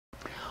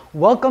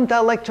Welcome to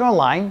Lecture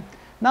Online.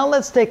 Now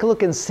let's take a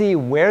look and see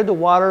where the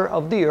water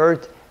of the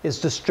Earth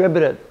is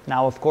distributed.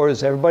 Now, of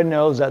course, everybody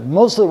knows that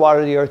most of the water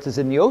of the Earth is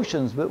in the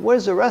oceans, but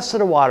where's the rest of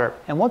the water?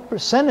 And what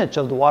percentage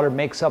of the water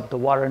makes up the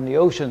water in the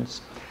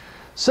oceans?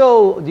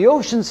 So the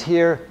oceans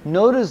here,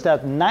 notice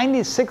that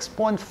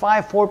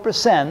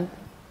 96.54%,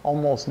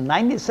 almost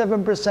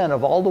 97%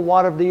 of all the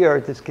water of the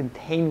Earth is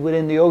contained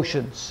within the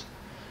oceans.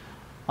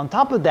 On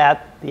top of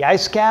that, the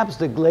ice caps,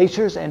 the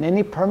glaciers, and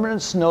any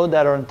permanent snow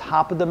that are on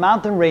top of the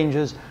mountain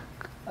ranges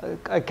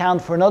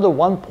account for another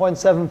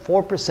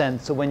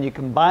 1.74%. So when you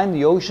combine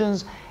the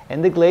oceans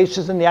and the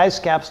glaciers and the ice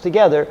caps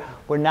together,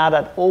 we're now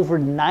at over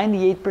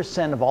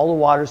 98% of all the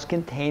waters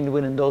contained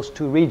within those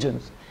two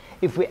regions.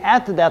 If we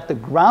add to that the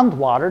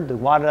groundwater, the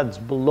water that's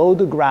below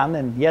the ground,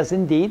 and yes,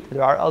 indeed,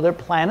 there are other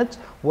planets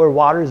where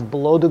water is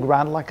below the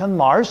ground, like on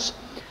Mars,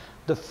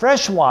 the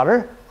fresh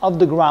water of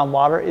the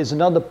groundwater is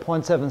another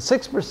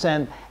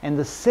 0.76%, and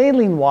the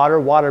saline water,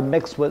 water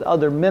mixed with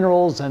other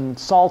minerals and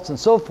salts and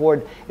so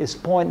forth, is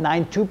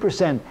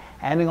 0.92%.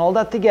 Adding all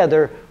that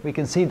together, we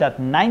can see that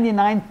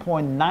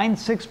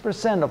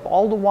 99.96% of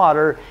all the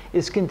water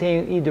is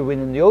contained either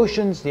within the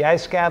oceans, the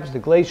ice caps, the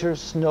glaciers,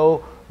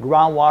 snow,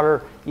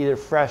 groundwater, either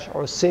fresh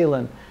or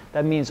saline.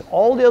 That means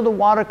all the other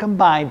water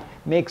combined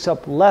makes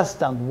up less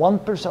than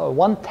 1% or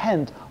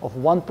 1/10 of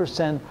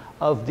 1%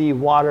 of the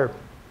water.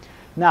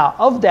 Now,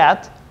 of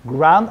that,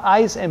 ground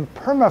ice and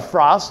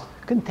permafrost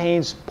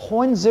contains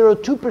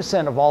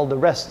 0.02% of all the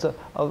rest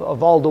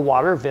of all the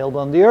water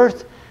available on the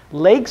Earth.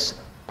 Lakes,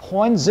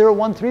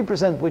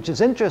 0.013%, which is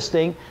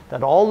interesting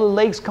that all the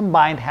lakes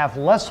combined have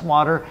less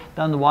water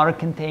than the water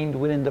contained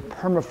within the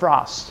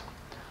permafrost.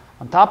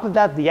 On top of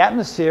that, the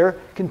atmosphere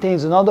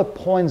contains another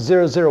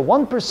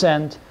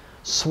 0.001%,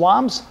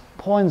 swamps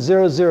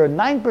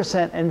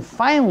 0.009%, and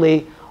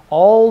finally,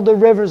 all the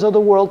rivers of the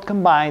world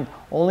combined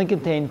only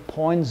contain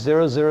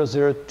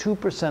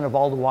 0.0002% of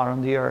all the water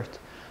on the Earth.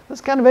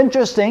 That's kind of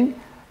interesting.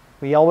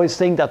 We always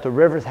think that the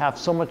rivers have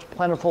so much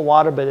plentiful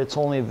water, but it's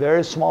only a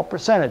very small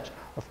percentage.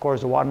 Of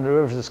course, the water in the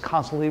rivers is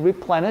constantly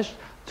replenished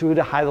through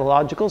the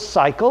hydrological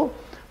cycle,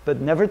 but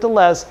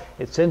nevertheless,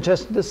 it's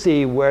interesting to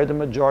see where the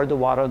majority of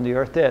the water on the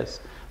Earth is.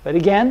 But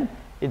again,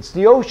 it's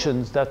the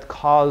oceans that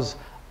cause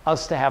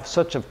us to have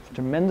such a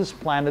tremendous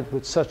planet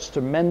with such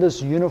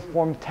tremendous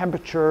uniform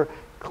temperature,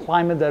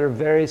 climate that are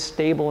very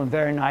stable and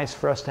very nice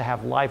for us to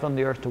have life on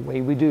the Earth the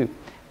way we do.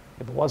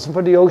 If it wasn't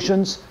for the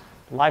oceans,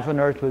 life on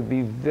Earth would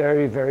be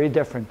very, very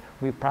different.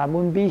 We probably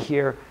wouldn't be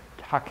here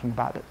talking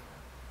about it.